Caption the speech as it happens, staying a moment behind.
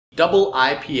double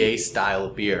IPA style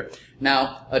beer.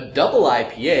 Now, a double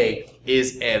IPA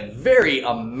is a very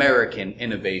American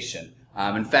innovation.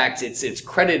 In fact, it's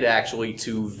credited actually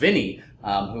to Vinny,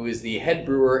 who is the head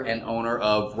brewer and owner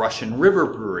of Russian River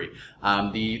Brewery.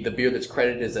 The beer that's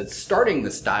credited as starting the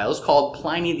style is called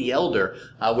Pliny the Elder,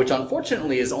 which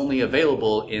unfortunately is only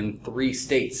available in 3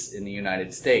 states in the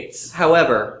United States.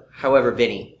 However,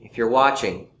 Vinny, if you're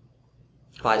watching,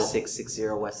 5660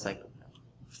 West Cycle,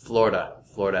 Florida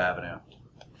Avenue.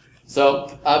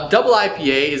 So, double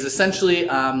IPA is essentially,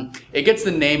 it gets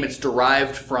the name, it's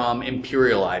derived from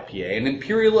Imperial IPA. And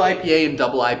Imperial IPA and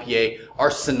double IPA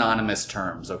are synonymous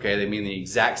terms, okay? They mean the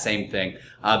exact same thing.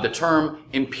 The term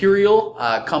Imperial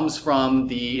comes from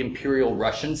the Imperial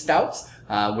Russian stouts,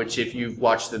 which if you've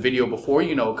watched the video before,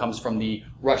 you know it comes from the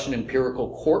Russian Imperial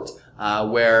Court,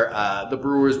 where the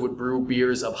brewers would brew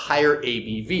beers of higher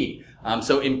ABV.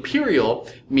 So Imperial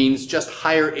means just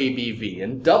higher ABV,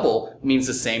 and double means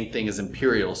the same thing as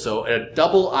Imperial. So a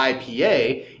double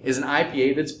IPA is an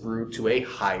IPA that's brewed to a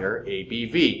higher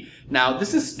ABV. Now,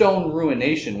 this is Stone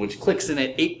Ruination, which clicks in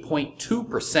at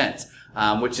 8.2%.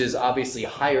 Which is obviously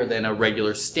higher than a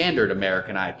regular standard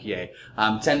American IPA.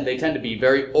 They tend to be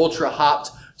very ultra hopped,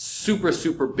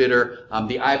 super bitter.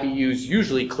 The IBUs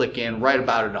usually click in right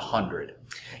about at 100.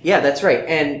 Yeah, that's right.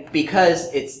 And because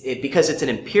it's an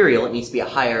Imperial, it needs to be a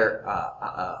higher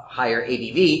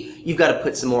ABV. You've got to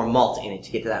put some more malt in it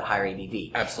to get to that higher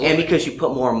ABV. Absolutely. And because you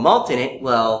put more malt in it,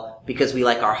 well, because we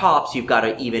like our hops, you've got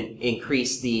to even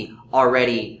increase the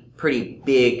already pretty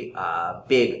big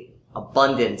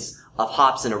abundance of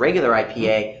hops in a regular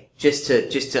IPA just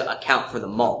to account for the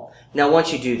malt. Now,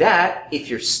 once you do that, if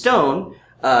you're Stone,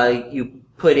 you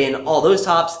put in all those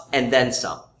hops and then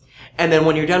some. And then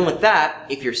when you're done with that,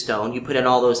 if you're Stone, you put in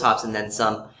all those hops and then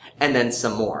some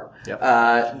more.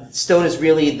 Yep. Stone is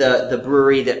really the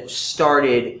brewery that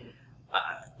started,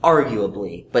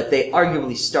 arguably, but they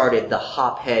arguably started the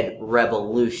hophead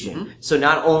revolution. Mm-hmm. So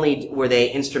not only were they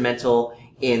instrumental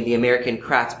in the American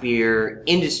craft beer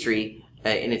industry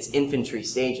in its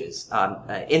infancy,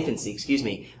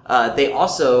 they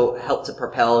also helped to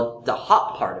propel the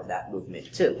hop part of that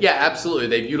movement too. Yeah, absolutely.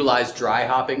 They've utilized dry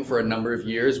hopping for a number of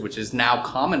years, which is now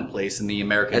commonplace in the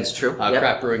American That's true.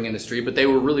 Craft brewing industry, but they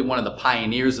were really one of the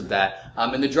pioneers of that.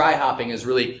 And the dry hopping is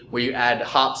really where you add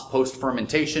hops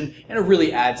post-fermentation, and it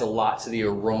really adds a lot to the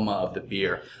aroma of the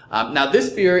beer. Now,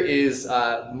 this beer is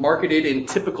marketed in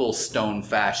typical Stone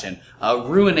fashion.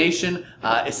 Ruination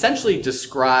essentially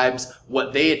describes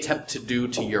what they attempt to do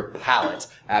to your palate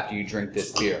after you drink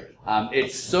this beer.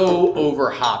 It's so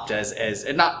over-hopped,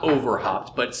 not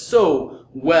over-hopped, but so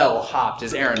well-hopped,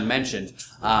 as Aaron mentioned,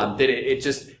 that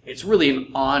it's really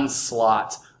an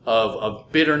onslaught of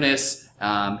bitterness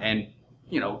and,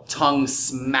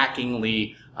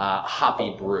 tongue-smackingly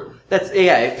hoppy brew.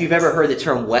 If you've ever heard the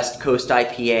term West Coast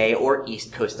IPA or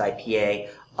East Coast IPA,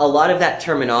 a lot of that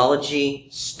terminology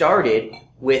started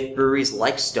with breweries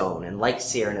like Stone and like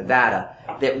Sierra Nevada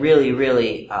that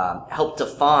really helped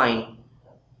define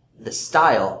the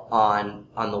style on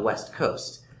the West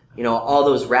Coast. All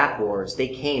those rap wars, they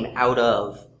came out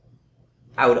of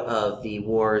the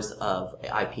wars of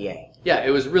IPA. Yeah,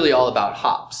 it was really all about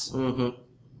hops. Mm-hmm.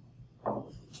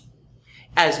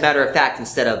 As a matter of fact,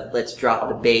 instead of let's drop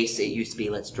the bass, it used to be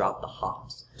let's drop the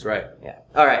hops. That's right. Yeah.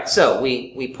 All right. So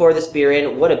we pour this beer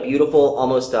in. What a beautiful,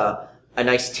 almost a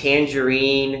nice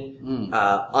tangerine,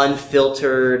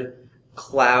 unfiltered,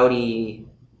 cloudy.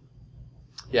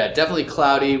 Yeah, definitely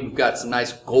cloudy. We've got some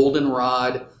nice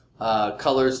goldenrod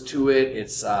colors to it.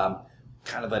 It's kind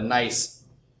of a nice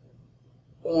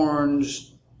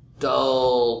orange,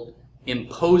 dull,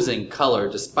 imposing color.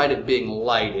 Despite it being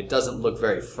light, it doesn't look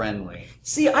very friendly.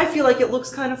 See, I feel like it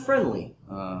looks kind of friendly.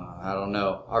 I don't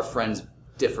know. Our friends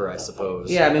differ, I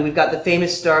suppose. Yeah, I mean, we've got the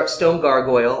famous Stone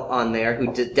Gargoyle on there, who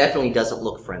definitely doesn't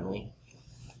look friendly.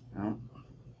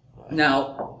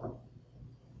 Now,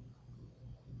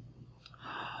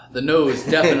 the nose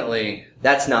definitely...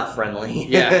 That's not friendly.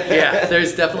 yeah.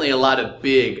 There's definitely a lot of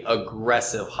big,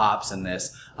 aggressive hops in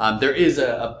this. There is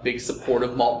a big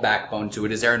supportive malt backbone to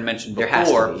it, as Aaron mentioned before. There has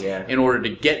to be, yeah. In order to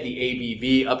get the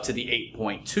ABV up to the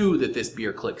 8.2 that this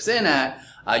beer clicks in at,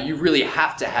 you really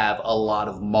have to have a lot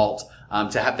of malt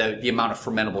to have the amount of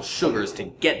fermentable sugars to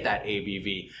get that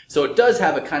ABV. So it does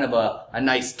have a kind of a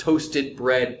nice toasted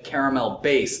bread caramel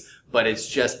base, but it's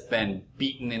just been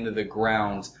beaten into the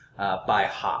ground by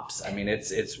hops. I mean,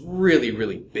 it's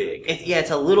really big.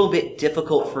 It's a little bit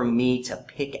difficult for me to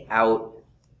pick out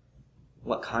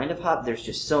what kind of hop.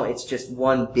 It's just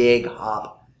one big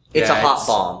hop It's Yeah, a hop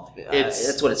bomb. it's-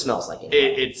 That's what it smells like.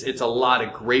 Anyway. It's a lot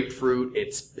of grapefruit.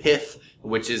 It's pith,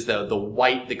 which is the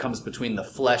white that comes between the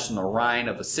flesh and the rind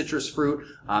of a citrus fruit.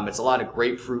 It's a lot of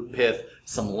grapefruit pith,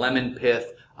 some lemon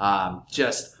pith,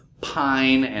 just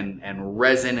pine and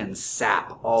resin and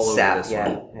sap all over this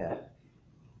one. Yeah.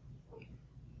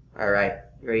 All right,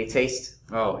 you ready to taste?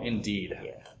 Oh, indeed.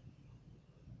 Yeah.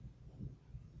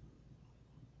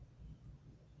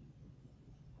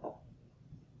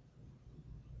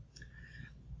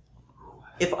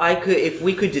 If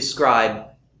we could describe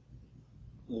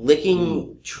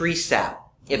licking tree sap,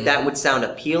 if that would sound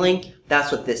appealing,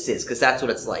 that's what this is, because that's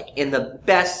what it's like. In the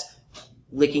best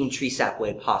licking tree sap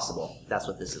way possible, that's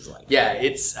what this is like. Yeah,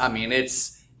 it's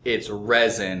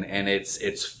resin, and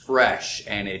it's fresh,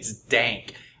 and it's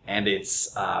dank, and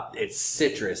it's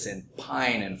citrus and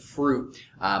pine and fruit,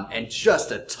 and just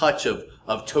a touch of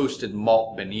toasted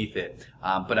malt beneath it.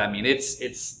 But I mean,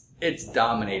 it's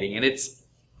dominating, and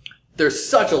there's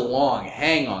such a long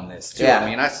hang on this too. Yeah. I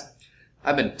mean,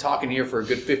 I've been talking here for a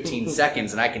good 15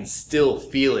 seconds, and I can still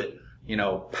feel it,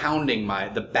 pounding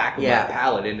the back of my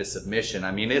palate into submission.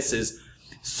 I mean, this is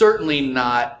certainly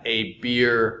not a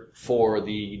beer for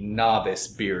the novice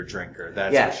beer drinker.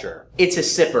 That's for sure. It's a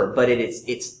sipper, but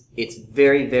it's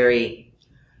very, very.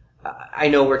 I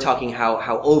know we're talking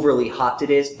how overly hopped it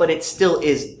is, but it still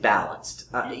is balanced.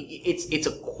 It's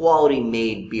a quality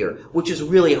made beer, which is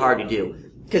really hard to do.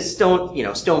 Because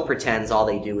Stone pretends all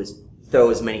they do is throw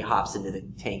as many hops into the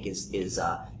tank as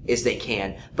they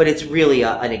can, but it's really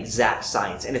an exact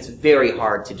science, and it's very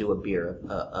hard to do a beer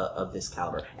of this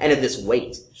caliber and of this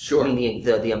weight. Sure. I mean,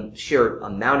 the sheer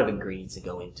amount of ingredients that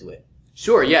go into it.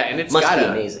 Sure, yeah, and it's Must be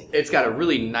amazing. It's got a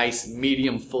really nice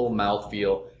medium full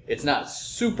mouthfeel. It's not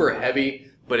super heavy,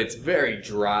 but it's very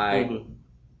dry,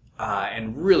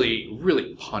 and really,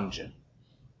 really pungent.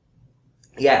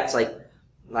 Yeah, it's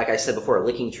like I said before,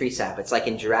 licking tree sap. It's like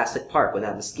in Jurassic Park when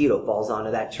that mosquito falls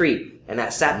onto that tree and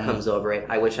that sap comes over it.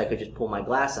 I wish I could just pull my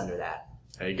glass under that.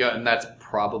 There you go, and that's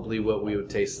probably what we would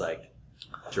taste like.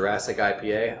 Jurassic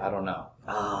IPA? I don't know.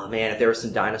 Oh man, if there were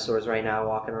some dinosaurs right now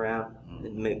walking around,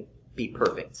 it would be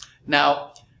perfect.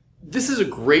 Now, this is a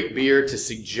great beer to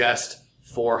suggest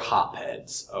for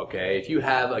hopheads, okay? If you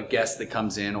have a guest that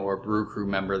comes in or a brew crew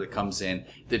member that comes in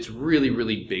that's really,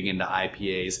 really big into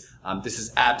IPAs, this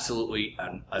is absolutely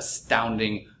an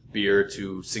astounding beer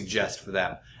to suggest for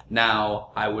them.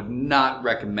 Now, I would not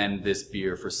recommend this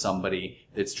beer for somebody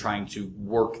that's trying to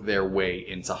work their way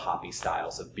into hoppy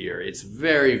styles of beer. It's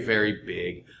very, very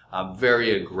big,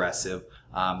 very aggressive.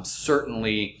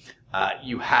 Certainly,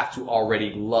 you have to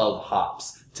already love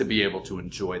hops to be able to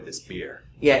enjoy this beer.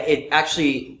 Yeah, it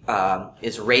actually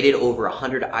is rated over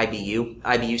 100 IBU.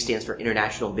 IBU stands for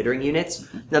International Bittering Units.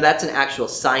 Now, that's an actual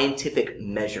scientific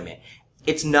measurement.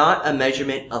 It's not a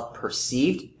measurement of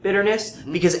perceived bitterness,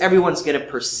 because everyone's going to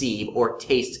perceive or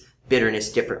taste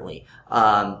bitterness differently.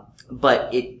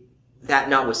 But that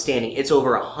notwithstanding, it's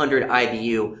over 100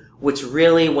 IBU, which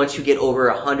really, once you get over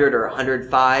 100 or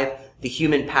 105, the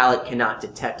human palate cannot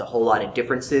detect a whole lot of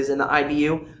differences in the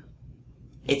IBU.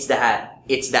 It's that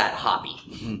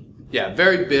hoppy. Yeah,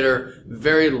 very bitter,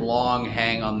 very long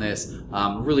hang on this,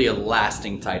 really a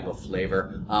lasting type of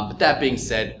flavor. But that being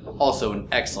said, also an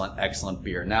excellent, excellent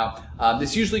beer. Now,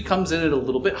 this usually comes in at a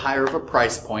little bit higher of a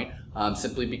price point,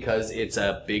 simply because it's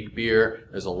a big beer.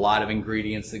 There's a lot of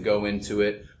ingredients that go into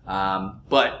it,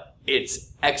 but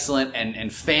it's excellent,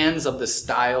 and fans of the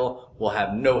style will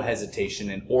have no hesitation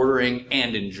in ordering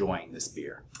and enjoying this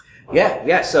beer.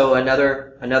 Yeah. So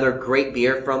another great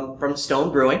beer from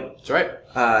Stone Brewing. That's right.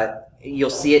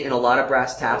 You'll see it in a lot of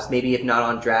brass taps. Maybe if not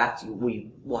on draft, we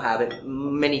will have it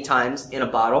many times in a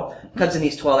bottle. Comes in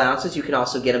these 12 ounces. You can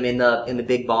also get them in the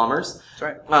big bombers. That's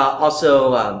right.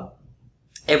 Also,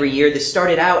 every year this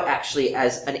started out actually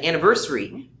as an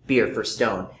anniversary beer for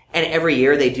Stone, and every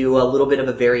year they do a little bit of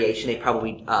a variation. They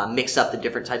probably mix up the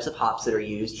different types of hops that are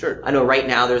used. Sure. I know right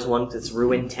now there's one that's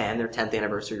Ruin 10, their 10th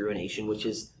anniversary ruination, which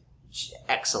is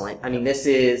excellent. I mean, this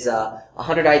is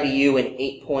 100 IBU and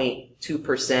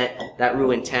 8.2%. That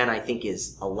Ruin 10, I think,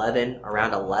 is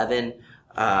around 11.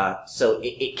 So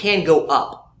it can go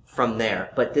up from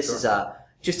there. But this is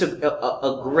just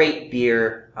a great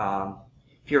beer.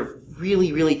 If you're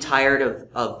really, really tired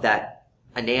of that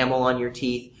enamel on your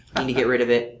teeth, you need to get rid of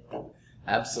it.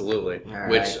 Absolutely. All right.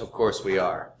 Which, of course, we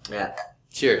are. Yeah.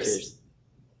 Cheers. Cheers.